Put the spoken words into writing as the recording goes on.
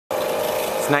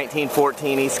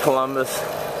1914 East Columbus,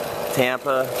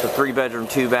 Tampa. It's a 3-bedroom,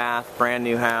 2-bath, brand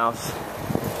new house.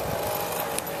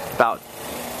 About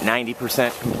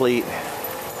 90% complete.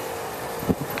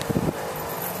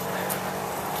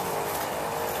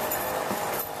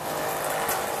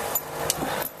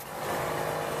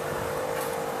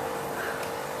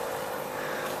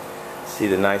 See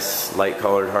the nice light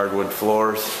colored hardwood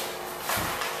floors.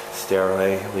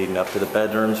 Stairway leading up to the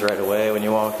bedrooms right away when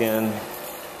you walk in.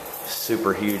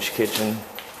 Super huge kitchen.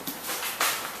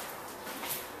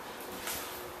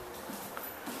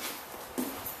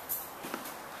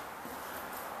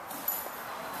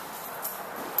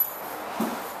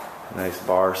 Nice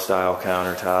bar style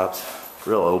countertops.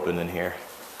 Real open in here.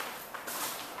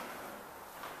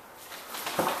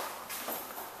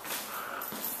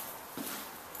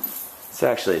 It's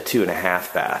actually a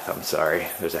 2.5 bath, I'm sorry.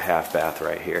 There's a half bath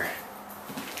right here.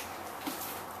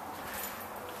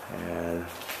 And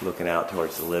looking out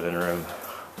towards the living room.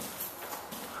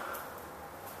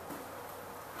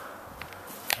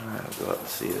 Alright, we'll go up and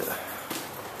see the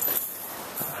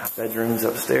bedrooms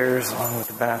upstairs along with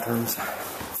the bathrooms.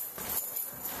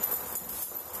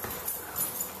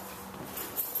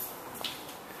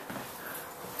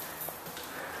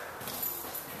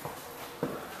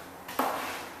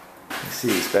 See,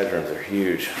 these bedrooms are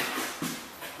huge.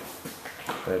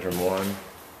 Bedroom 1.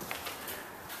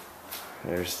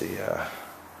 There's the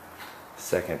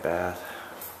second bath.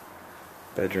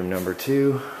 Bedroom number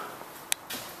 2.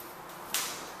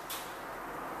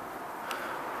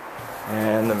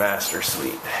 And the master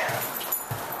suite.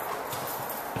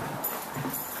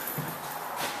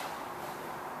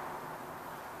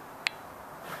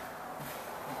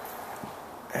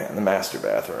 And the master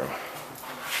bathroom.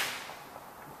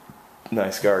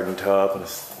 Nice garden tub and a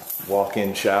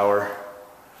walk-in shower.